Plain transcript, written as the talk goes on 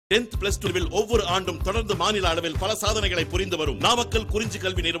10th plus 2 ஒவ்வொரு ஆண்டும் தொடர்ந்து மாநில அளவில் பல சாதனைகளை புரிந்து வரும் நாமக்கல் குறிஞ்சி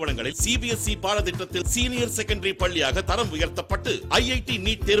கல்வி நிறுவனங்களில் சிபிஎஸ்இ பாடத்திட்டத்தில் சீனியர் செகண்டரி பள்ளியாக தரம் உயர்த்தப்பட்டு ஐஐடி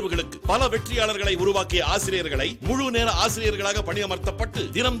நீட் தேர்வுகளுக்கு பல வெற்றியாளர்களை உருவாக்கிய ஆசிரியர்களை முழு நேர ஆசிரியர்களாக பணியமர்த்தப்பட்டு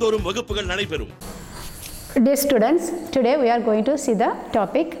தினம்தோறும் வகுப்புகள் நடைபெறும். Dear students, today we are going to see the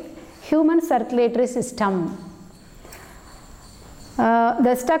topic human circulatory system.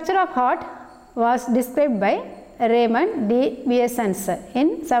 The structure of heart was described by Raymond D. Viessens in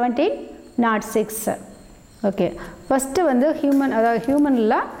 1706. Okay, first வந்து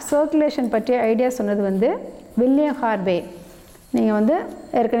ஹியூமனில் சர்க்குலேஷன் பற்றிய ஐடியா சொன்னது வந்து வில்லியம் ஹார்வே. நீங்கள் வந்து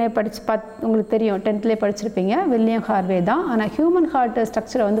ஏற்கனவே உங்களுக்கு தெரியும், 10th படிச்சிருப்பீங்க, வில்லியம் ஹார்வே தான். ஆனால் ஹியூமன் ஹார்ட்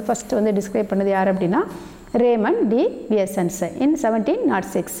ஸ்ட்ரக்சரை வந்து ஃபஸ்ட்டு வந்து டிஸ்கிரைப் பண்ணது யார் அப்படின்னா Raymond D. Viessens in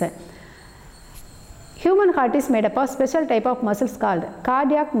 1706. Human heart is made up of special type of muscles called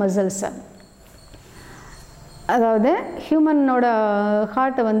cardiac muscles. அதாவது ஹியூமனோட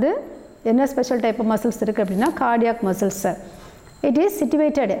ஹார்ட்டை வந்து என்ன ஸ்பெஷல் டைப் ஆஃப் மசில்ஸ் இருக்குது அப்படின்னா cardiac muscles. It is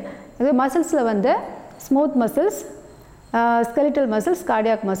situated. இது மசில்ஸில் வந்து smooth muscles, skeletal muscles,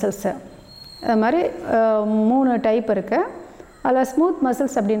 cardiac muscles, அது மாதிரி 3 டைப் இருக்குது. அதில் ஸ்மூத்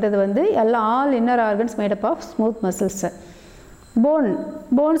மசில்ஸ் அப்படின்றது வந்து all inner organs made up of smooth muscles.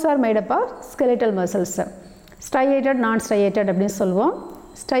 Bones are made up of skeletal muscles. ஸ்ட்ரையேட்டட், நான் ஸ்ட்ரையேட்டட் அப்படின்னு சொல்லுவோம்.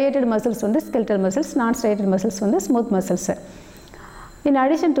 ஸ்ட்ரையேட்டட் மசில்ஸ் வந்து ஸ்கெலிட்டல் மசில்ஸ், நான் ஸ்ட்ரையேட்டட் மசில்ஸ் வந்து smooth muscles. In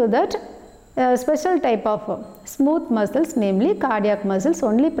addition to that special type of smooth muscles namely cardiac muscles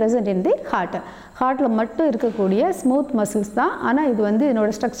only present in the heart. ஹார்ட்டில் மட்டும் இருக்கக்கூடிய smooth muscles தான். ஆனால் இது வந்து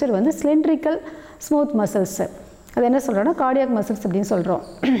இதனோட ஸ்ட்ரக்சர் வந்து சிலிண்ட்ரிக்கல் ஸ்மூத் மசில்ஸ். அது என்ன சொல்கிறோன்னா கார்டியாக் மசில்ஸ் அப்படின்னு சொல்கிறோம்.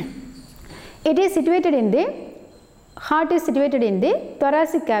 It is situated in the heart is situated in the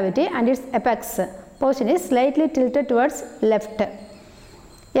thoracic cavity and its apex portion is slightly tilted towards left.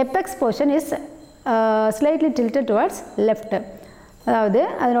 Apex portion is slightly tilted towards left. அதாவது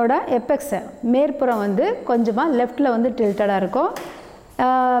அதனோட apex மேற்புறம் வந்து கொஞ்சமாக லெஃப்டில் வந்து டில்டடாக இருக்கும்.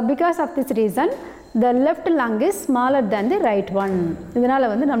 Because of this reason the left lung is smaller than the right one.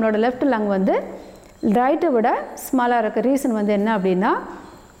 இதனால் வந்து நம்மளோட லெஃப்ட் லங் வந்து ரைட்டை விட ஸ்மாலாக இருக்க ரீசன் வந்து என்ன அப்படின்னா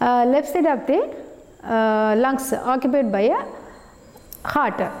left side of the lungs occupied by a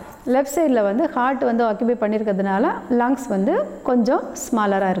heart. Left சைடில் வந்து ஹார்ட் வந்து ஆக்குபை பண்ணியிருக்கிறதுனால லங்ஸ் வந்து கொஞ்சம்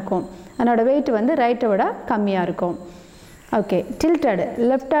ஸ்மாலராக இருக்கும். அதனோட வெயிட் வந்து ரைட்டை விட கம்மியாக இருக்கும். ஓகே, டில்டடு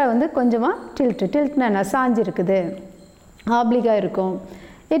லெஃப்டாக வந்து கொஞ்சமாக டில்ட்னா என்ன, சாஞ்சி இருக்குது, ஆப்ளிகாக இருக்கும்.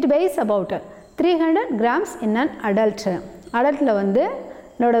 It ways about 300 grams in an adult. அடல்ட்டில் வந்து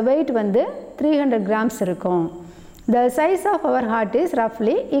என்னோட வெயிட் வந்து 300 grams இருக்கும். The size of our heart is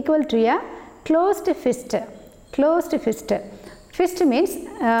ரஃப்லி equal to a closed fist. Closed first. Fist means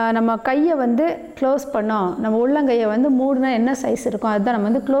நம்ம கையை வந்து க்ளோஸ் பண்ணோம், நம்ம உள்ளங்கையை வந்து மூடுனா என்ன சைஸ் இருக்கும் அதுதான் நம்ம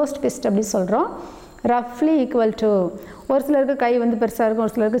வந்து க்ளோஸ்ட் ஃபிஸ்ட் அப்படின்னு சொல்கிறோம். ரஃப்லி ஈக்குவல் டு, ஒரு சிலருக்கு கை வந்து பெருசாக இருக்கும்,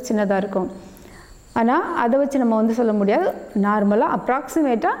 ஒரு சிலருக்கு சின்னதாக இருக்கும். ஆனால் அதை வச்சு நம்ம வந்து சொல்ல முடியாது. நார்மலாக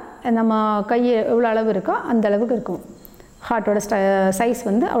அப்ராக்சிமேட்டாக நம்ம கை எவ்வளோ அளவு இருக்கோ அந்த அளவுக்கு இருக்கும். ஹார்ட்டோட சைஸ்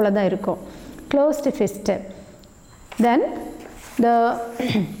வந்து அவ்வளோதான் இருக்கும். Closed first. Then the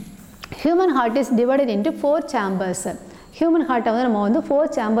human heart is divided into 4 chambers. Human ஹார்ட்டை வந்து நம்ம வந்து 4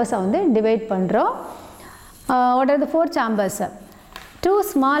 chambers வந்து டிவைட் பண்ணுறோம். What are the 4 chambers? 2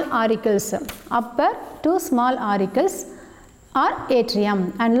 small auricles, upper 2 small auricles are atrium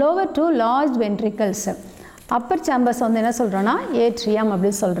and lower 2 large ventricles. upper chambers வந்து என்ன சொல்கிறோன்னா atrium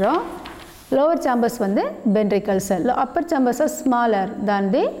அப்படின்னு சொல்கிறோம். lower chambers வந்து ventricles. upper chambers are smaller than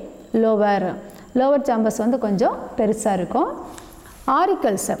the lower chambers வந்து கொஞ்சம் பெருசாக இருக்கும்.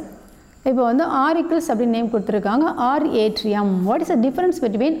 auricles, இப்போ வந்து auricles அப்படின்னு நேம் கொடுத்துருக்காங்க. or atrium. what is the difference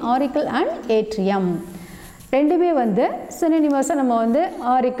between auricle and atrium? ரெண்டுமே வந்து சினோனிமஸாக நம்ம வந்து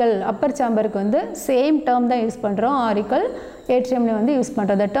ஆரிக்கல் அப்பர் சாம்பருக்கு வந்து சேம் டேர்ம் தான் யூஸ் பண்ணுறோம். ஆரிக்கல் ஏட்ரியம்னு வந்து யூஸ்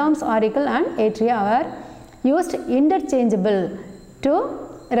பண்ணுறோம். The terms auricle and atria are used interchangeable to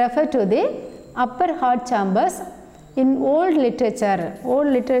refer to the Appar heart சாம்பர்ஸ் in old literature.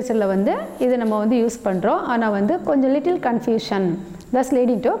 Old லிட்ரேச்சரில் வந்து இதை நம்ம வந்து யூஸ் பண்ணுறோம். ஆனால் வந்து கொஞ்சம் little confusion, thus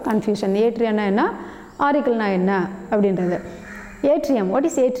leading to confusion. ஏட்ரியானா என்ன, ஆரிக்கல்னா என்ன அப்படின்றது. Atrium. What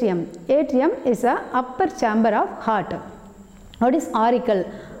is atrium? Atrium is a upper chamber of heart. What is auricle?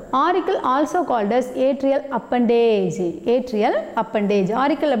 Auricle also called as atrial appendage. Atrial appendage.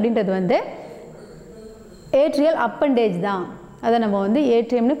 Auricle அப்படின்றது வந்து atrial appendage தான். அதை நம்ம வந்து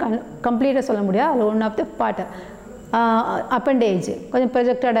ஏட்ரியம்னு கம்ப்ளீட்டாக சொல்ல முடியாது. அது one of the part. Appendage கொஞ்சம்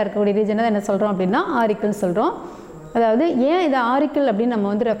ப்ரொஜெக்டடாக இருக்கக்கூடிய ரீஜனை என்ன சொல்கிறோம் அப்படின்னா ஆரிக்கல்னு சொல்கிறோம். அதாவது ஏன் இதை ஆரிக்கல் அப்படின்னு நம்ம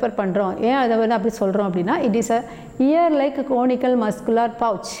வந்து ரெஃபர் பண்ணுறோம், ஏன் அதை வந்து அப்படி சொல்கிறோம் அப்படின்னா it is a year like conical muscular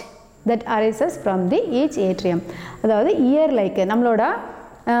pouch that arises from the each atrium. அதாவது இயர் லைக் நம்மளோட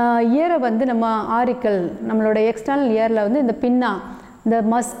இயரை வந்து நம்ம ஆரிக்கல் நம்மளோட எக்ஸ்டர்னல் இயரில் வந்து இந்த பின்னா இந்த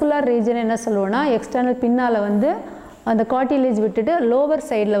மஸ்குலர் ரீஜன் என்ன சொல்லுவோம்னா எக்ஸ்டர்னல் பின்னால் வந்து அந்த கார்டிலேஜ் விட்டுட்டு லோவர்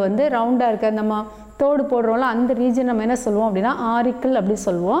சைடில் வந்து ரவுண்டாக இருக்க நம்ம தோடு போடுறோம்ல அந்த ரீஜன் நம்ம என்ன சொல்லுவோம் அப்படின்னா ஆரிக்கிள் அப்படி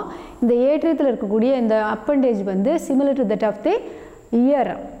சொல்லுவோம். இந்த ஏற்றியத்தில் இருக்கக்கூடிய இந்த அப்பண்டேஜ் வந்து similar to that of the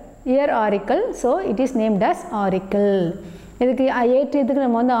year auricle. So it is named as auricle. இதுக்கு ஏற்றியத்துக்கு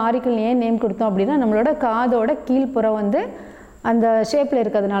நம்ம வந்து ஆரிக்கிள் ஏன் நேம் கொடுத்தோம் அப்படின்னா நம்மளோட காதோட கீழ்ப்புறம் வந்து அந்த ஷேப்பில்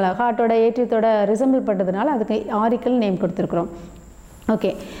இருக்கிறதுனால ஹார்ட்டோட ஏற்றியத்தோட ரிசம்பிள் பண்ணுறதுனால அதுக்கு ஆரிக்கிள் நேம் கொடுத்துருக்குறோம்.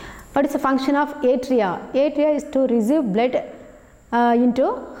 Okay, what is the function of atria? Atria is to receive blood into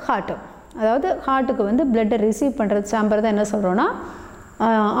heart. அதாவது ஹார்ட்டுக்கு வந்து பிளட்டை ரிசீவ் பண்ணுறது சாம்பர் தான் என்ன சொல்கிறோன்னா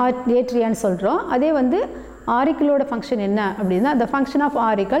ஏட்ரியான்னு சொல்கிறோம். அதே வந்து ஆரிக்கிளோட ஃபங்க்ஷன் என்ன அப்படின்னா the function of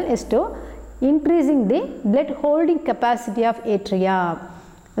auricle is to increasing the blood holding capacity of atria.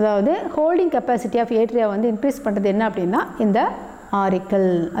 அதாவது ஹோல்டிங் கெப்பாசிட்டி ஆஃப் ஏட்ரியா வந்து இன்க்ரீஸ் பண்ணுறது என்ன அப்படின்னா இந்த ஆரிக்கிள்,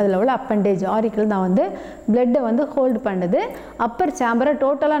 அதில் உள்ள அப்பண்டேஜ் ஆரிக்கிள் தான் வந்து பிளட்டை வந்து ஹோல்டு பண்ணுது. அப்பர் சேம்பரை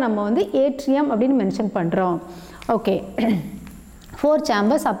டோட்டலாக நம்ம வந்து ஏட்ரியம் அப்படின்னு மென்ஷன் பண்ணுறோம். Okay, 4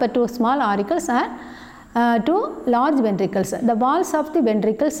 chambers, upper 2 small auricles and 2 large ventricles. The walls of the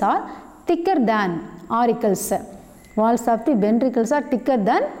ventricles are thicker than auricles. Walls of the ventricles are thicker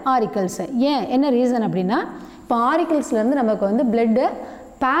than auricles. ஏன் என்ன ரீசன் அப்படின்னா இப்போ ஆரிக்கிள்ஸ்லேருந்து நமக்கு வந்து பிளட்டு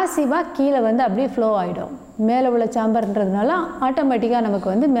பாசிவாக கீழே வந்து அப்படியே ஃப்ளோ ஆகிடும். மேலே உள்ள சாம்பர்ன்றதுனால ஆட்டோமேட்டிக்காக நமக்கு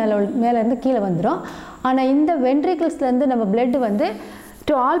வந்து மேலேருந்து கீழே வந்துடும். ஆனால் இந்த வென்ட்ரிக்கிள்ஸ்லேருந்து நம்ம பிளட்டு வந்து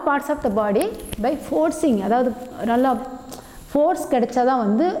to all parts of the body by forcing, அதாவது நல்லா ஃபோர்ஸ் கிடைச்சா தான்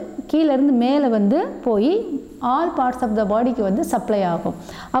வந்து கீழேருந்து மேலே வந்து போய் ஆல் பார்ட்ஸ் ஆஃப் த பாடிக்கு வந்து சப்ளை ஆகும்.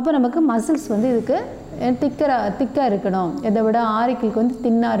 அப்போ நமக்கு மசில்ஸ் வந்து இதுக்கு திக்காக இருக்கணும். இதை விட ஆரிக்கிளுக்கு வந்து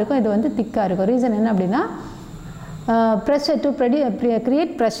தின்னாக இருக்கும், இது வந்து திக்காக இருக்கும். ரீசன் என்ன அப்படின்னா pressure to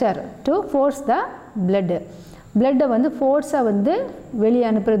create pressure to force the பிளட்டை வந்து ஃபோர்ஸாக வந்து வெளியே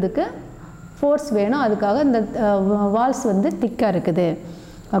அனுப்புறதுக்கு ஃபோர்ஸ் வேணும். அதுக்காக இந்த வால்ஸ் வந்து திக்காக இருக்குது.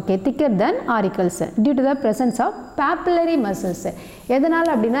 ஓகே, திக்கர் தென் auricles due to the presence of papillary muscles.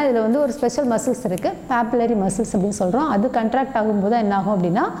 எதனால் அப்படின்னா இதில் வந்து ஒரு ஸ்பெஷல் மசில்ஸ் இருக்குது, பேப்புலரி மசில்ஸ் அப்படின்னு சொல்கிறோம். அது கண்ட்ராக்ட் ஆகும்போது என்ன ஆகும்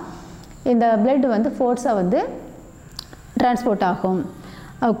அப்படின்னா இந்த பிளட் வந்து ஃபோர்ஸாக வந்து டிரான்ஸ்போர்ட் ஆகும்.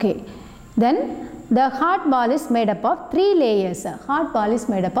 Okay, then the heart ball is made up of 3 layers. Heart ball is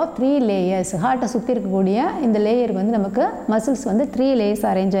made up of 3 layers. ஹார்ட்டை சுற்றி இருக்கக்கூடிய இந்த லேயர் வந்து நமக்கு மசில்ஸ் வந்து 3 layers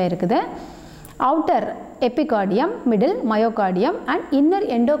அரேஞ்ச் ஆகிருக்குது. outer epicardium, middle myocardium and inner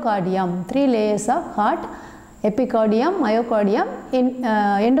endocardium. 3 layers of heart: epicardium, myocardium,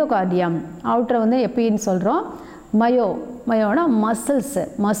 endocardium. outer வந்து எப்பின்னு சொல்கிறோம், மயோனா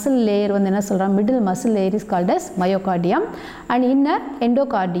மசில் லேயர் வந்து என்ன சொல்கிறோம், middle muscle layer is called as myocardium and inner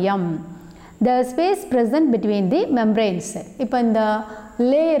endocardium. The space present between the membranes. இப்போ இந்த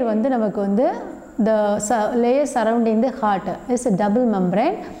layer வந்து நமக்கு வந்து the layer surrounding the heart is a double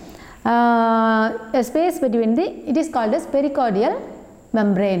membrane. A space between it is called as pericardial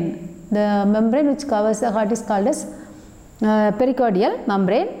membrane. The membrane which covers the heart is called as pericardial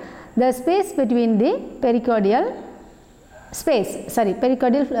membrane. The space between the pericardial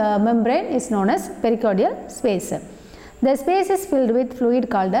membrane is known as pericardial space. The space is filled with fluid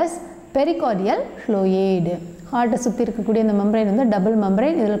called as pericardial fluid. ஹார்ட்டை சுற்றி இருக்கக்கூடிய இந்த membrane வந்து double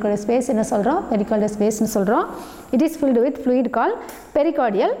membrane. இதில் இருக்கிற space என்ன சொல்கிறோம், pericardial ஸ்பேஸ்னு சொல்கிறோம். It is filled with fluid call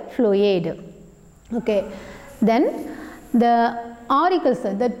pericardial fluid. Okay, then the auricles,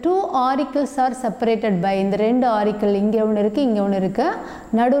 the 2 auricles R separated by, இந்த 2 ஆரிக்கிள் இங்கே ஒன்று இருக்குது, இங்கே ஒன்று இருக்குது.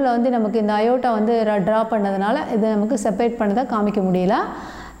 நடுவில் வந்து நமக்கு இந்த அயோட்டா வந்து ட்ரா பண்ணதுனால இதை நமக்கு செப்பரேட் பண்ணதை காமிக்க முடியல.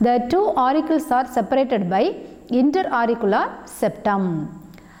 த 2 auricles R separated by interauricular septum.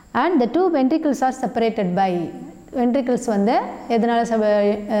 And the 2 ventricles are separated by, ventricles வந்து எதனால்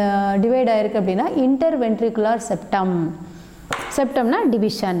டிவைட் ஆகிருக்கு அப்படின்னா interventricular septum. Septumனா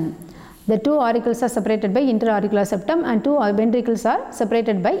division. The 2 auricles are separated by interauricular septum and 2 ventricles are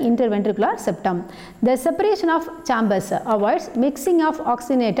separated by interventricular septum. The separation of chambers avoids mixing of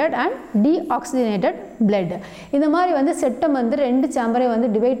oxygenated and deoxygenated blood. இந்த மாதிரி வந்து septum வந்து 2 சாம்பரை வந்து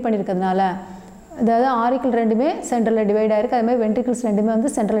divide பண்ணியிருக்கிறதுனால, அதாவது auricle ரெண்டுமே சென்ட்ரலில் divide ஆகிருக்கு, அதே மாதிரி வென்ட்ரிக்கிள்ஸ் ரெண்டுமே வந்து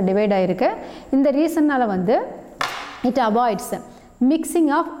சென்ட்ரலில் டிவைட் ஆகிருக்கு. இந்த ரீசன்னால் வந்து it avoids mixing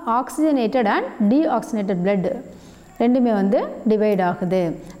of oxygenated and deoxygenated blood ரெண்டுமே வந்து டிவைட் ஆகுது.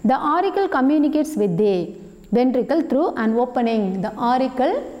 த auricle communicates with the ventricle through and opening. The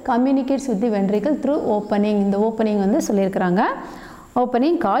auricle communicates with the ventricle through opening. இந்த ஓப்பனிங் வந்து சொல்லியிருக்கிறாங்க.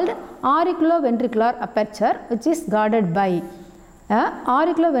 Opening called auriculoventricular aperture which is guarded by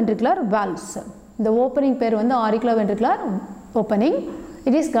auriculoventricular valves. The opening pair வந்து auriculoventricular opening.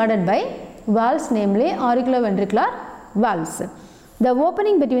 It is guarded by valves, namely auriculoventricular valves. The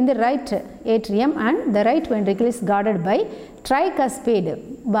opening between the right atrium and the right ventricle is guarded by tricuspid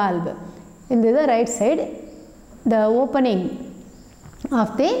valve. In the right side, the opening of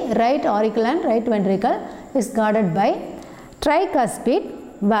the right auricle and right ventricle is guarded by tricuspid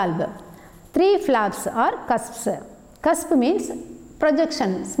valve. 3 flaps are cusps. Cusp means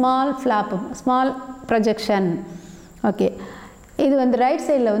projection, small flap, small projection. Okay. இது வந்து right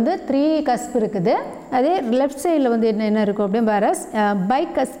சைடில் வந்து 3 cusp இருக்குது. அதே left சைடில் வந்து என்ன இருக்கும் அப்படின்னு whereas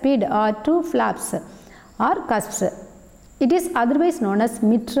bicuspid or 2 flaps are cusps. It is otherwise known as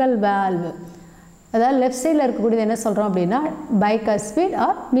mitral valve. அதாவது லெஃப்ட் சைடில் இருக்கக்கூடியது என்ன சொல்கிறோம் அப்படின்னா bicuspid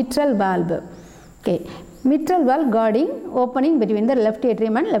or mitral valve. Okay. Mitral valve guarding opening between the left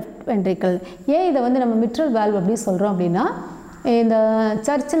atrium and left ventricle. ஏன் இதை வந்து நம்ம mitral valve அப்படி சொல்கிறோம் அப்படின்னா இந்த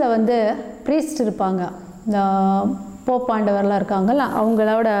சர்ச்சில் வந்து ப்ரீஸ்ட் இருப்பாங்க, இந்த போப்பாண்டவர்லாம் இருக்காங்கல்ல,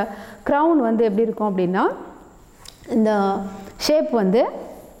 அவங்களோட க்ரௌன் வந்து எப்படி இருக்கும் அப்படின்னா இந்த ஷேப் வந்து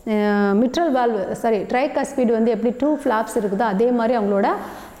மிட்ரல் வால்வ் ட்ரைகஸ்பிட் வந்து எப்படி 2 ஃப்ளாப்ஸ் இருக்குதோ அதே மாதிரி அவங்களோட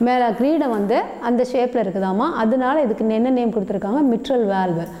மேலே கிரீடம் வந்து அந்த ஷேப்பில் இருக்குதாமா. அதனால இதுக்கு என்ன நேம் கொடுத்துருக்காங்க, மிட்ரல்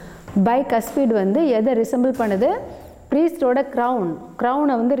வால்வ். பைகஸ்பிட் வந்து எதை ரிசம்பிள் பண்ணுது, ப்ரீஸ்டோட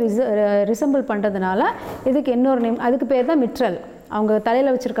க்ரௌனை வந்து ரிசம்பிள் பண்ணுறதுனால இதுக்கு இன்னொரு நேம், அதுக்கு பேர் தான் மிட்ரல். அவங்க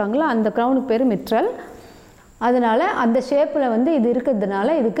தலையில் வச்சுருக்காங்களா அந்த க்ரௌனுக்கு பேர் மிட்ரல். அதனால் அந்த ஷேப்பில் வந்து இது இருக்கிறதுனால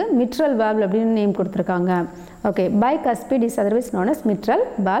இதுக்கு மிட்ரல் வால்வ் அப்படின்னு நேம் கொடுத்துருக்காங்க. Okay. bicuspid is otherwise known as mitral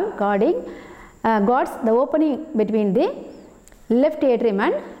valve guards the opening between the left atrium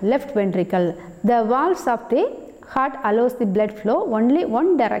and left ventricle. The valves of the heart allows the blood flow only one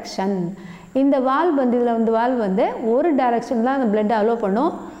direction. இந்த valve வந்து இதில் வந்து valve வந்து ஒரு direction தான் அந்த blood allow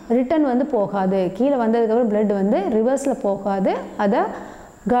பண்ணும், return வந்து போகாது. கீழே வந்ததுக்கப்புறம் பிளட் வந்து ரிவர்ஸில் போகாது.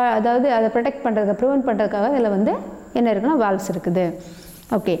 அதாவது அதை ப்ரொடெக்ட் பண்ணுறதுக்கு ப்ரிவென்ட் பண்ணுறதுக்காக இதில் வந்து என்ன இருக்குன்னா வால்வ்ஸ் இருக்குது.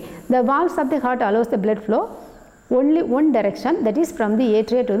 Okay. The valves of the heart allows the blood flow only one direction, that is from the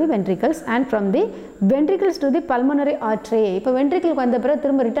atria to the ventricles and from the ventricles to the pulmonary artery. இப்போ வென்ட்ரிக்கிளுக்கு வந்த பிறகு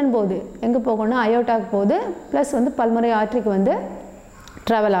திரும்ப ரிட்டன் போகுது, எங்கே போகணும்னா அயோட்டாக்கு போகுது, plus வந்து pulmonary ஆர்ட்ரிக்கு வந்து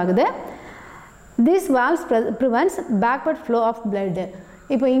ட்ராவல் ஆகுது. This valves prevents backward flow of blood.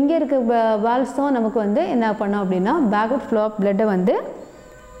 இப்போ இங்கே இருக்க வால்வ்ஸும் நமக்கு வந்து என்ன பண்ணோம் அப்படின்னா backward flow of blood வந்து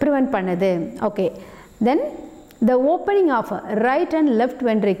ப்ரிவென்ட் பண்ணுது. Okay. Then the opening of right and left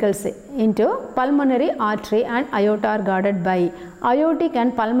ventricles into pulmonary artery and aorta are guarded by aortic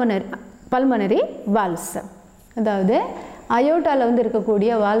and pulmonary valves. அதாவது அயோட்டாவில் வந்து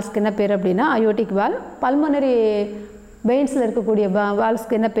இருக்கக்கூடிய வால்வ்ஸ்க்கு என்ன பேர் அப்படின்னா அயோட்டிக் வால்வ், பல்மனரி வெயின்ஸில் இருக்கக்கூடிய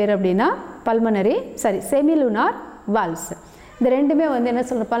வால்வ்ஸ்க்கு என்ன பேர் அப்படின்னா செமிலுனார் வால்வ்ஸ். இந்த ரெண்டுமே வந்து என்ன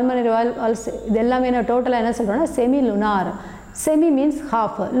சொல்கிறோம், பல்மனரி வால்வ்ஸ் இது எல்லாமே என்ன டோட்டலாக என்ன சொல்கிறோன்னா semilunar. Semi means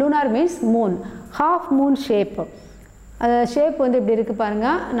half, lunar means Moon, half Moon shape. அது ஷேப் வந்து இப்படி இருக்குது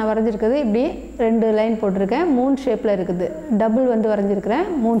பாருங்கள், நான் வரைஞ்சிருக்குது இப்படி 2 லைன் போட்டிருக்கேன், மூன் ஷேப்பில் இருக்குது, டபுள் வந்து வரைஞ்சிருக்கிறேன்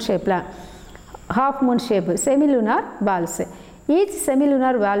மூன் ஷேப்பில், half Moon shape, semilunar valves. Each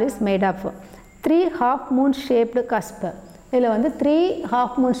semilunar valve is made of 3 half moon shaped cusp. இதில் வந்து 3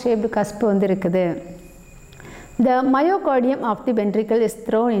 half moon shaped cusp வந்து இருக்குது. The myocardium of the ventricle is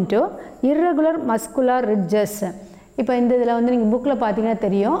thrown into irregular muscular ridges. இப்போ இந்த இதில் வந்து நீங்கள் புக்கில் பார்த்தீங்கன்னா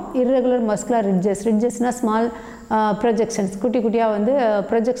தெரியும், irregular muscular ridgesனால் ஸ்மால் ப்ரொஜெக்ஷன்ஸ், குட்டி குட்டியாக வந்து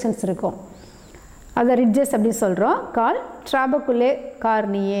ப்ரொஜெக்ஷன்ஸ் இருக்கும், அதை ரிட்ஜஸ் அப்படின்னு சொல்கிறோம். கால் ட்ராபகுலே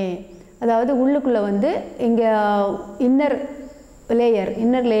கார்னியே, அதாவது உள்ளுக்குள்ளே வந்து இங்கே இன்னர்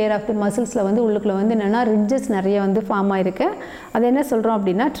லேயர் ஆஃப் தி மசில்ஸில் வந்து உள்ளுக்குள்ளே வந்து என்னென்னா ரிட்ஜஸ் நிறைய வந்து ஃபார்ம் ஆகிருக்கு. அது என்ன சொல்கிறோம்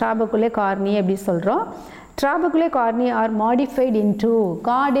அப்படின்னா ட்ராபகுலே கார்னியே அப்படி சொல்கிறோம். ட்ராபகுலே கார்னியே ஆர் மாடிஃபைட் இன்டு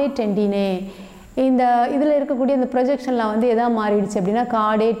கார்டே டெண்டினே. இந்த இதில் இருக்கக்கூடிய இந்த ப்ரொஜெக்ஷனில் வந்து எதாவது மாறிடுச்சு அப்படின்னா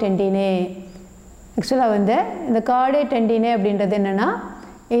கார்டே டெண்டினே. ஆக்சுவலாக வந்து இந்த கார்டே டெண்டினே அப்படின்றது என்னென்னா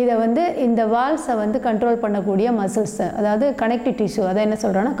இதை வந்து இந்த வால்ஸை வந்து கண்ட்ரோல் பண்ணக்கூடிய மசில்ஸ், அதாவது கனெக்டிவ் டிஷ்யூ, அதை என்ன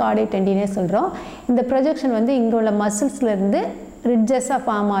சொல்கிறோன்னா கார்டே டெண்டினே சொல்கிறோம். இந்த ப்ரொஜெக்ஷன் வந்து இங்கே உள்ள மசில்ஸ்லேருந்து ரிட்ஜஸாக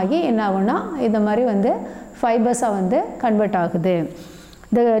ஃபார்ம் ஆகி என்ன ஆகும்னா இந்த மாதிரி வந்து ஃபைபர்ஸாக வந்து கன்வெர்ட் ஆகுது.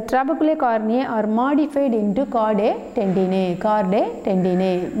 The trabeculae corneae are modified into cardae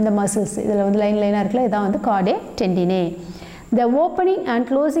tendinae. இந்த மசில்ஸ் இதில் வந்து லைனாக இருக்குல்ல, இதான் வந்து cardae tendinae. The opening and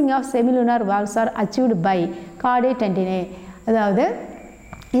closing of semilunar valves are achieved by cardae tendinae. அதாவது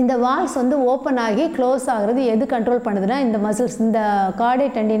இந்த வால்ஸ் வந்து ஓப்பன் ஆகி க்ளோஸ் ஆகிறது எது கண்ட்ரோல் பண்ணுதுன்னா இந்த மசில்ஸ், இந்த கார்டே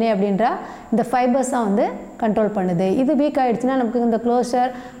டெண்டினே அப்படின்ற இந்த ஃபைபர்ஸ் தான் வந்து கண்ட்ரோல் பண்ணுது. இது வீக் ஆகிடுச்சுன்னா நமக்கு இந்த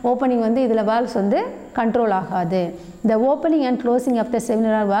க்ளோஷர் ஓப்பனிங் வந்து இதில் வால்ஸ் வந்து கண்ட்ரோல் ஆகாது. The opening and closing of the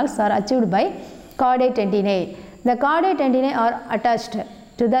semilunar valves are achieved by cardae tendinae. The cardae tendinae are attached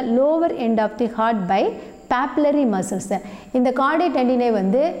to the lower end of the heart by papillary muscles. இந்த cardae tendinae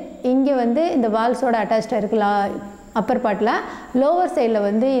வந்து இங்கே வந்து இந்த வால்ஸோட அட்டாச்சாக இருக்கலாம், அப்பர் பார்ட்டில், lower சைடில்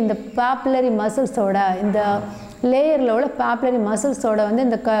வந்து இந்த பாப்புலரி மசில்ஸோட இந்த லேயரில் உள்ள பாப்புலரி மசில்ஸோட வந்து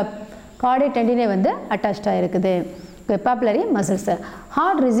இந்த கார்டே டெண்டினே வந்து அட்டாச்சாக இருக்குது. பாப்புலரி muscles.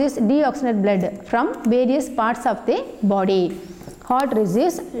 Heart receives டீஆக்சிஜனேட் blood from various parts of the body. heart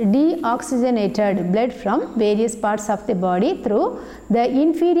receives deoxygenated blood from various parts of the body through the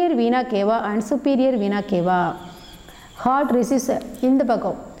inferior vena cava and superior vena cava. Heart receives இந்த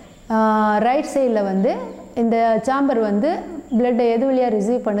பக்கம் right சைடில் வந்து இந்த சாம்பர் வந்து பிளட்டை எது வழியாக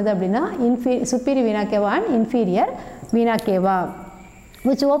receive பண்ணுது அப்படின்னா superior vena cava and inferior vena cava,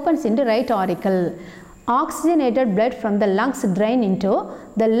 which opens into right auricle. Oxygenated blood from the lungs drain into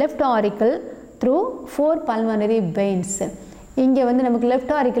the left auricle through 4 pulmonary veins. இங்கே வந்து நமக்கு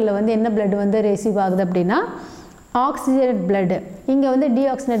லெஃப்ட் ஆரிக்கிளில் வந்து என்ன பிளட் வந்து ரிசீவ் ஆகுது அப்படின்னா ஆக்சிஜனேட் பிளட். இங்கே வந்து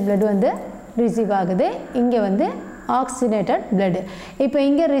டீஆக்சிஜனேட் பிளட் வந்து ரிசீவ் ஆகுது, இங்கே வந்து ஆக்சிஜனேட்டட் பிளட். இப்போ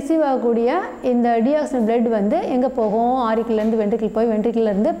இங்கே ரிசீவ் ஆகக்கூடிய இந்த டீஆக்சிஜனேட் பிளட் வந்து எங்கே போகும்? ஆரிக்கிலேருந்து வென்ட்ரிக்கிள் போய்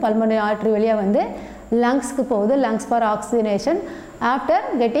வென்ட்ரிக்கிலேருந்து பல்மனரி ஆர்டரி வழியாக வந்து லங்ஸ்க்கு போகுது. Lungs for oxygenation. After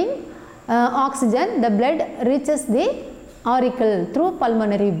getting oxygen, the blood reaches the auricle through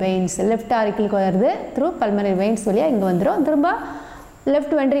pulmonary veins. left auricle வருது through pulmonary veins வழியா இங்கே வந்துடும். திரும்ப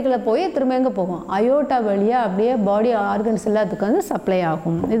லெஃப்ட் வென்ட்ரிக்கில் போய் திரும்ப எங்கே போகும்? அயோட்டா வழியாக அப்படியே பாடி ஆர்கன்ஸ் எல்லாத்துக்கு வந்து சப்ளை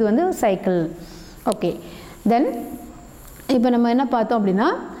ஆகும். இது வந்து சைக்கிள். ஓகே, தென் இப்போ நம்ம என்ன பார்த்தோம் அப்படின்னா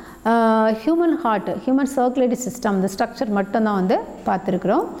human heart, human circulatory system, இந்த ஸ்ட்ரக்சர் மட்டும்தான் வந்து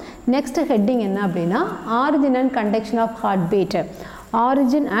பார்த்துருக்குறோம். நெக்ஸ்ட் ஹெட்டிங் என்ன அப்படின்னா origin and conduction of heart beat.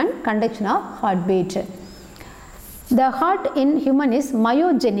 Origin and conduction of heartbeat. The heart in human is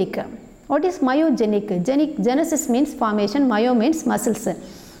myogenic. What is myogenic? Genesis means formation, myo means muscles.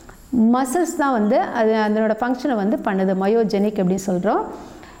 Muscles தான் வந்து அது அதனோட ஃபங்க்ஷனை வந்து பண்ணுது. myogenic அப்படின்னு சொல்கிறோம்.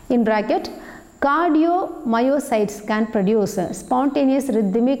 In bracket, cardiomyocytes can produce spontaneous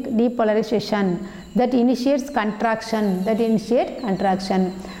rhythmic depolarization that initiates contraction.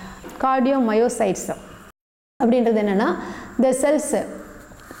 Cardiomyocytes அப்படின்றது என்னென்னா the cells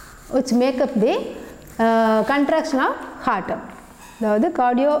which make up the contraction of heart. அதாவது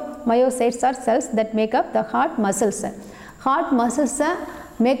cardiomyocytes are cells that make up the heart muscles. heart muscles-ஐ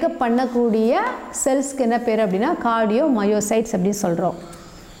makeup பண்ணக்கூடிய செல்ஸ்க்கு என்ன பேர் அப்படின்னா cardiomyocytes அப்படின்னு சொல்கிறோம்.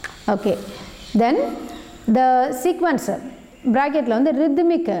 Okay, then the sequence ப்ராக்கெட்டில் வந்து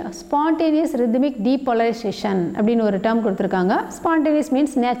ரித்மிக், ஸ்பான்டேனியஸ் ரித்மிக் டீபோலரைசேஷன் அப்படின்னு ஒரு டேர்ம் கொடுத்துருக்காங்க. ஸ்பான்டேனியஸ்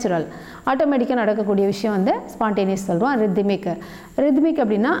மீன்ஸ் நேச்சுரல், ஆட்டோமேட்டிக்காக நடக்கக்கூடிய விஷயம் வந்து ஸ்பான்டேனியஸ் சொல்கிறோம். ரித்மிக்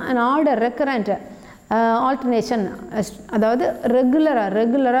அப்படின்னா an order recurrent ஆல்டர்னேஷன், அதாவது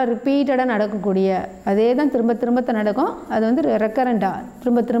ரெகுலராக ரிப்பீட்டடாக நடக்கக்கூடிய, அதே தான் திரும்ப திரும்ப நடக்கும். அது வந்து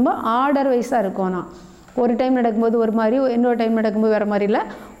ரெக்கரண்ட்டாக திரும்ப ஆர்டர் வைஸாக இருக்கும். ஒரு டைம் நடக்கும்போது ஒரு மாதிரி, இன்னொரு டைம் நடக்கும்போது வேறு மாதிரி இல்லை,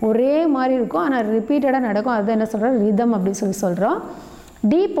 ஒரே மாதிரி இருக்கும், ஆனால் ரிப்பீட்டடாக நடக்கும். அதுதான் என்ன சொல்கிறோம்? ரிதம் அப்படின்னு சொல்கிறோம்.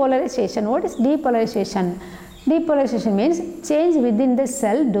 Depolarisation. What is depolarisation? Depolarization means change within the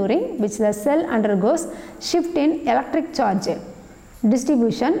cell during which the cell undergoes shift in electric charge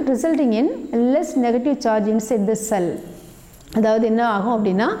distribution resulting in less negative charge inside the cell. அதாவது என்ன ஆகும்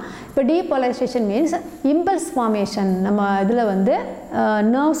அப்படின்னா, இப்போ டீபோலரைசேஷன் மீன்ஸ் இம்பல்ஸ் ஃபார்மேஷன். நம்ம இதில் வந்து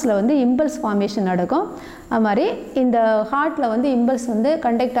நர்வ்ஸில் வந்து impulse formation நடக்கும். அது மாதிரி இந்த ஹார்ட்டில் வந்து இம்பல்ஸ் வந்து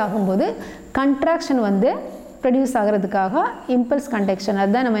கண்டக்ட் ஆகும்போது கண்ட்ராக்ஷன் வந்து ப்ரொடியூஸ் ஆகிறதுக்காக இம்பல்ஸ் கண்டக்ஷன்,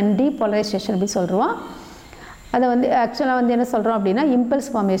 அதுதான் நம்ம டீபோலரைசேஷன் அப்படி சொல்கிறோம். அதை வந்து ஆக்சுவலாக வந்து என்ன சொல்கிறோம் அப்படின்னா impulse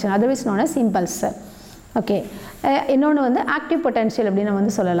formation, otherwise known as impulse. Okay, இன்னொன்று வந்து ஆக்டிவ் பொட்டன்ஷியல் அப்படின்னு நம்ம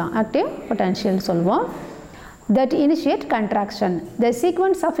வந்து சொல்லலாம். ஆக்டிவ் பொட்டன்ஷியல் சொல்வோம். that initiate contraction. The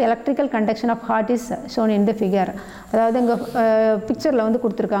sequence of electrical conduction of heart is shown in the figure. அதாவது இங்கே பிக்சரில் வந்து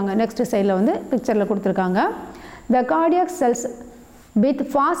கொடுத்துருக்காங்க, நெக்ஸ்ட் சைடில் வந்து பிக்சரில் கொடுத்துருக்காங்க. The cardiac cells with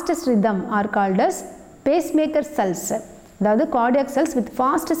fastest rhythm are called as pacemaker cells. அதாவது cardiac cells with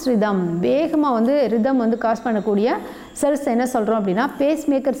fastest rhythm, வேகமாக வந்து ரிதம் வந்து காஸ் பண்ணக்கூடிய செல்ஸ் என்ன சொல்கிறோம் அப்படின்னா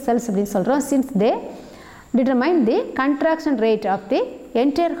pacemaker cells அப்படின்னு சொல்கிறோம். since they determine the contraction rate of the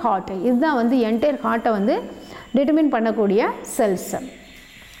entire heart. இதுதான் வந்து entire ஹார்ட்டை வந்து டிட்டர்மின் பண்ணக்கூடிய செல்ஸ்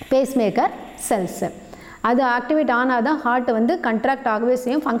பேஸ்மேக்கர் செல்ஸ். அது ஆக்டிவேட் ஆனால் தான் ஹார்ட்டை வந்து கண்ட்ராக்ட் ஆகவே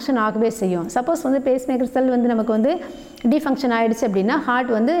செய்யும், ஃபங்க்ஷன் ஆகவே செய்யும். சப்போஸ் வந்து பேஸ்மேக்கர் செல் வந்து நமக்கு வந்து டிஃபங்க்ஷன் ஆகிடுச்சு அப்படின்னா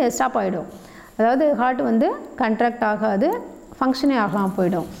ஹார்ட் வந்து ஸ்டாப் ஆகிடும். அதாவது ஹார்ட் வந்து கண்ட்ராக்ட் ஆகாது, ஃபங்க்ஷனே ஆகாமல்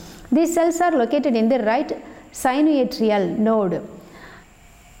போயிடும். These cells R located in the right சைனுயேட்ரியல் node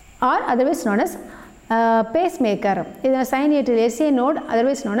or otherwise known as pacemaker. இது சைனியேட்டரியல் S A note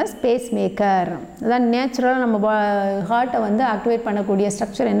otherwise known as pacemaker. அதான் நேச்சுரலாக நம்ம ஹார்ட்டை வந்து ஆக்டிவேட் பண்ணக்கூடிய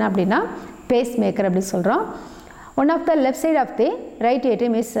ஸ்ட்ரக்சர் என்ன அப்படின்னா பேஸ்மேக்கர் அப்படி சொல்கிறோம். One of the left side of the right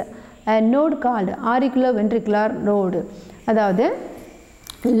atrium is not called auricular ventricular node. அதாவது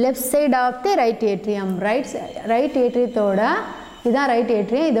left side of the right atrium, right ஏட்ரியத்தோட இதுதான் ரைட்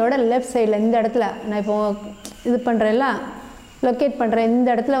ஏட்ரியம். இதோட லெஃப்ட் சைடில் இந்த இடத்துல நான் இப்போ இது பண்ணுறேன்ல, லொக்கேட் பண்ணுறேன், இந்த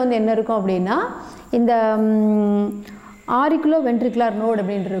இடத்துல வந்து என்ன இருக்கும் அப்படின்னா இந்த ஆரிகுலோ வென்ட்ரிகுலர் நோடு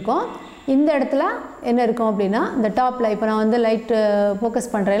அப்படின்ட்டு இருக்கும். இந்த இடத்துல என்ன இருக்கும் அப்படின்னா இந்த டாப்பில் இப்போ நான் வந்து லைட்டு ஃபோக்கஸ்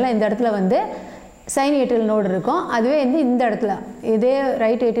பண்ணுறேன்ல, இந்த இடத்துல வந்து சைன் ஏட்ரியல் நோடு இருக்கும். அதுவே வந்து இந்த இடத்துல இதே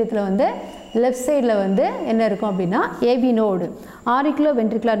ரைட் ஏட்ரியத்தில் வந்து லெஃப்ட் சைடில் வந்து என்ன இருக்கும் அப்படின்னா AB node, ஆரிக்குலோ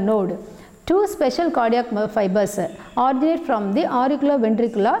ventricular node. 2 special cardiac fibers originate from the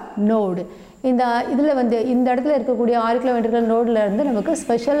auriculoventricular node. இந்த இதில் வந்து இந்த இடத்துல இருக்கக்கூடிய auriculoventricular நோடில் இருந்து நமக்கு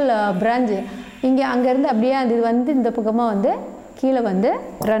ஸ்பெஷல் பிரான்ச் இங்கே அங்கேருந்து அப்படியே அது வந்து இந்த பக்கமாக வந்து கீழே வந்து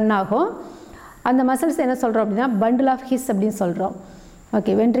ரன் ஆகும். அந்த மசில்ஸ் என்ன சொல்கிறோம் அப்படின்னா பண்டில் ஆஃப் ஹிஸ் அப்படின்னு சொல்கிறோம்.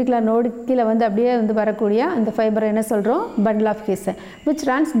 ஓகே, வென்ட்ரிகுலர் நோடு கீழே வந்து அப்படியே வந்து வரக்கூடிய அந்த ஃபைபரை என்ன சொல்கிறோம் bundle of his, which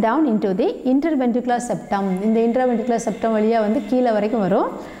runs down into the interventricular septum. இந்த இன்டர்வென்ட்ரிகுலர் செப்டம் வழியாக வந்து கீழே வரைக்கும்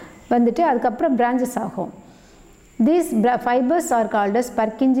வரும், வந்துட்டு அதுக்கப்புறம் பிரான்ச்சஸ் ஆகும். These fibers are called as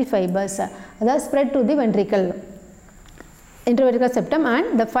Purkinje fibers. அதாவது spread to the ventricle, interventricular septum, and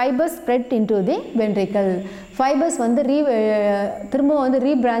the fibers spread into the ventricle. Fibers வந்து திரும்ப வந்து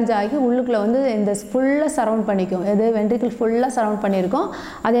ரீபிரான்ச் ஆகி உள்ளுக்குள்ளே வந்து இந்த ஃபுல்லாக சரவுண்ட் பண்ணிக்கும். இது வென்ட்ரிக்கிள் ஃபுல்லாக சரவுண்ட் பண்ணியிருக்கோம்.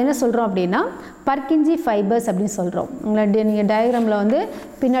 அது என்ன சொல்கிறோம் அப்படின்னா பர்கின்ஜி ஃபைபர்ஸ் அப்படின்னு சொல்கிறோம். உங்களை நீங்கள் டயக்ராமில் வந்து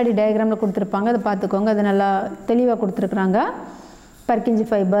பின்னாடி டயக்ராமில் கொடுத்துருப்பாங்க, அதை பார்த்துக்கோங்க. அது நல்லா தெளிவாக கொடுத்துருக்குறாங்க. பர்கின்ஜி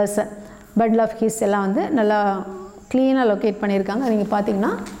ஃபைபர்ஸ், பண்டில் ஆஃப் ஹிஸ் எல்லாம் வந்து நல்லா க்ளீனாக லொக்கேட் பண்ணியிருக்காங்க. நீங்கள்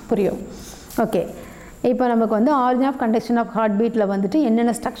பார்த்தீங்கன்னா புரியும். ஓகே, இப்போ நமக்கு வந்து origin of conduction of heart பீட்டில் வந்துட்டு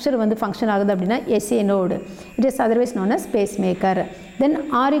என்னென்ன ஸ்ட்ரக்சர் வந்து ஃபங்க்ஷன் ஆகுது அப்படின்னா S A node, it is otherwise known as base maker. Then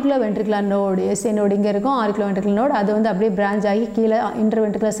ஆரிக்குலோவென்ட்ரிகுலர் node, S A node இங்கே இருக்கும், ஆரிக்குலோவென்ட்ரிகுலர் நோடு அது வந்து அப்படியே பிரான்ச் ஆகி கீழே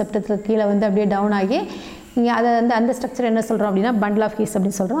இன்டர்வென்ட்ரிகுலர் செப்டத்துக்கு கீழே வந்து அப்படியே டவுன் ஆகி இங்கே அதை வந்து அந்த ஸ்ட்ரக்சர் என்ன சொல்கிறோம் அப்படின்னா பண்டில் ஆஃப் ஹிஸ்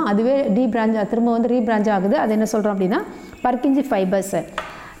அப்படின்னு சொல்கிறோம். அதுவே திரும்ப வந்து ரீபிரான்ச் ஆகுது, அது என்ன சொல்கிறோம் அப்படின்னா பர்கின்ஜி ஃபைபர்ஸ்.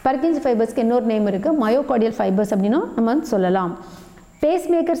 பர்கின்ஜி ஃபைபர்ஸ்க்கு இன்னொரு நேம் இருக்குது, மயோகார்டியல் ஃபைபர்ஸ் அப்படின்னும் நம்ம வந்து சொல்லலாம்.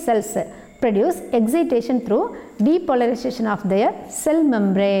 Pacemaker cells produce excitation through depolarization of their cell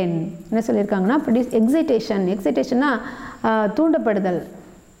membrane. என்ன சொல்லியிருக்காங்கன்னா produce excitation தூண்டப்படுதல்,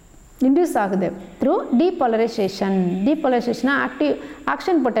 induce ஆகுது through depolarization. active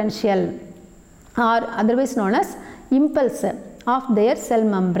action potential or otherwise known as impulse of their cell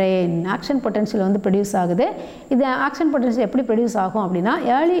membrane. action potential வந்து produce ஆகுது. இது action potential எப்படி produce ஆகும் அப்படின்னா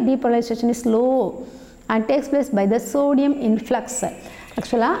early depolarization is slow and takes place by the sodium influx.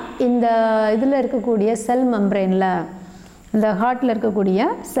 ஆக்சுவலாக இந்த இதில் இருக்கக்கூடிய செல் மெம்ப்ரெயினில், இந்த ஹார்ட்டில் இருக்கக்கூடிய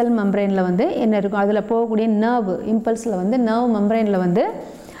செல் மெம்ப்ரெயினில் வந்து என்ன இருக்கும், அதில் போகக்கூடிய நர்வ் இம்பல்ஸில் வந்து நர்வ் மெம்ப்ரெயினில் வந்து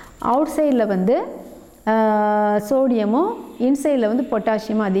அவுட் சைடில் வந்து சோடியமும் இன்சைடில் வந்து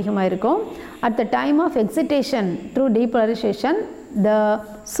பொட்டாசியமும் அதிகமாக இருக்கும். At the time of excitation through depolarisation the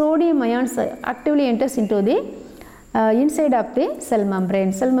sodium ions actively enters into the inside of the sell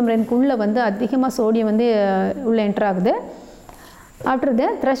membrane. செல் மெம்ப்ரெயினுக்குள்ளே வந்து அதிகமாக சோடியம் வந்து உள்ளே என்டர் ஆகுது. After the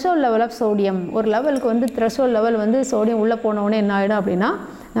threshold level of sodium, ஒரு லெவலுக்கு வந்து த்ரெஷோல்ட் லெவல் வந்து சோடியம் உள்ளே போனவுடனே என்ன ஆகிடும் அப்படின்னா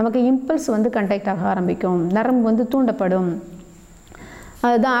நமக்கு இம்பல்ஸ் வந்து கண்டக்ட் ஆக ஆரம்பிக்கும், நரம்பு வந்து தூண்டப்படும்.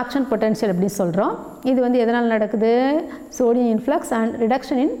 அதுதான் ஆக்ஷன் பொட்டன்ஷியல் அப்படின்னு சொல்கிறோம். இது வந்து எதனால் நடக்குது, sodium influx and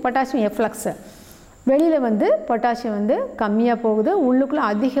reduction in potassium efflux. வெளியில் வந்து பொட்டாசியம் வந்து கம்மியாக போகுது, உள்ளுக்குள்ளே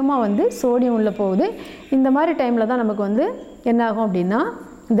அதிகமாக வந்து சோடியம் உள்ளே போகுது. இந்த மாதிரி டைமில் தான் நமக்கு வந்து என்ன ஆகும் அப்படின்னா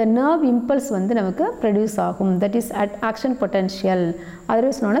இந்த நர்வ் இம்பல்ஸ் வந்து நமக்கு ப்ரொடியூஸ் ஆகும். That is at action potential,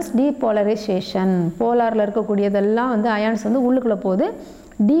 otherwise known as depolarisation. போலாரில் இருக்கக்கூடியதெல்லாம் வந்து அயான்ஸ் வந்து உள்ளுக்குள்ளே போகுது,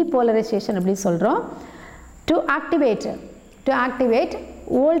 டீபோலரைசேஷன் அப்படின்னு சொல்கிறோம். To activate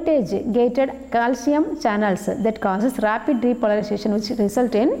voltage gated calcium channels that causes rapid repolarization which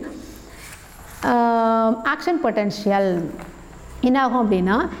result in action potential. என்ன ஆகும்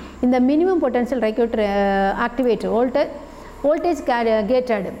அப்படின்னா இந்த minimum potential required to activate voltage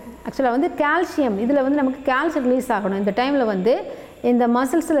gated. ஆக்சுவலாக வந்து கால்சியம், இதில் வந்து நமக்கு கால்சியம் ரிலீஸ் ஆகணும். இந்த டைமில் வந்து இந்த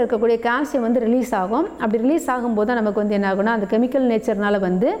மசில்ஸில் இருக்கக்கூடிய கால்சியம் வந்து ரிலீஸ் ஆகும். அப்படி ரிலீஸ் ஆகும்போது தான் நமக்கு வந்து என்ன ஆகும்னா அந்த கெமிக்கல் நேச்சர்னால்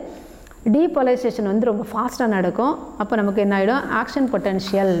வந்து டீபோலரைசேஷன் வந்து ரொம்ப ஃபாஸ்ட்டாக நடக்கும். அப்போ நமக்கு என்ன ஆகிடும், ஆக்ஷன்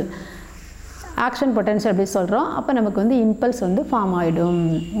பொட்டன்ஷியல் அப்படி சொல்கிறோம். அப்போ நமக்கு வந்து இம்பல்ஸ் வந்து ஃபார்ம் ஆகிடும்,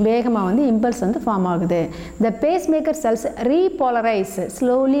 வேகமாக வந்து இம்பல்ஸ் வந்து ஃபார்ம் ஆகுது. த பேஸ் மேக்கர் செல்ஸ் ரீபோலரைஸ்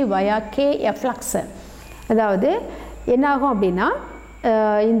ஸ்லோலி வயா கே எஃப்ளக்ஸ். அதாவது என்னாகும் அப்படின்னா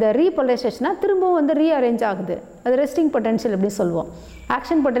இந்த ரீபோலரைசேஷனாக திரும்பவும் வந்து ரீஅரேஞ்ச் ஆகுது, அது ரெஸ்டிங் பொட்டன்ஷியல் அப்படின்னு சொல்லுவோம்.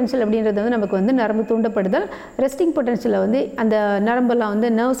 ஆக்ஷன் பொட்டன்ஷியல் அப்படின்றது வந்து நமக்கு வந்து நரம்பு தூண்டப்படுதல். ரெஸ்டிங் பொட்டன்ஷியலில் வந்து அந்த நரம்பெல்லாம் வந்து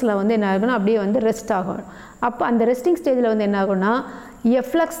நர்வ்ஸில் வந்து என்ன ஆகும்னா அப்படியே வந்து ரெஸ்ட் ஆகும். அப்போ அந்த ரெஸ்டிங் ஸ்டேஜில் வந்து என்ன ஆகும்னா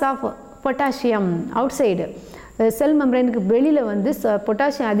efflux of potassium out side செல் மெம்ப்ரெயினுக்கு வெளியில் வந்து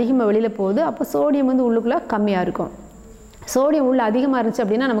பொட்டாசியம் அதிகமாக வெளியில் போகுது. அப்போ சோடியம் வந்து உள்ளுக்குள்ளே கம்மியாக இருக்கும். சோடியம் உள்ள அதிகமாக இருந்துச்சு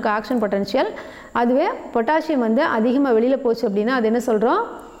அப்படின்னா நமக்கு ஆக்ஷன் பொட்டன்ஷியல். அதுவே பொட்டாசியம் வந்து அதிகமாக வெளியில் போச்சு அப்படின்னா அது என்ன சொல்கிறோம்,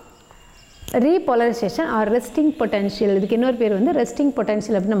 ரீபோலரைசேஷன் ஆர் ரெஸ்டிங் பொட்டன்ஷியல். இதுக்கு இன்னொரு பேர் வந்து ரெஸ்டிங்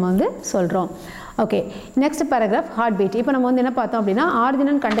பொட்டன்ஷியல் அப்படின்னு நம்ம வந்து சொல்கிறோம். Okay, next paragraph heart beat. இப்போ நம்ம வந்து என்ன பார்த்தோம் அப்படின்னா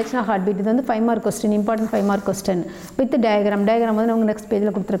origin and conduction of heart beat. இது வந்து 5 mark question, important 5 mark question with diagram வந்து நமக்கு நெக்ஸ்ட்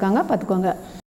பேஜில் கொடுத்துருக்காங்க, பார்த்துக்கோங்க.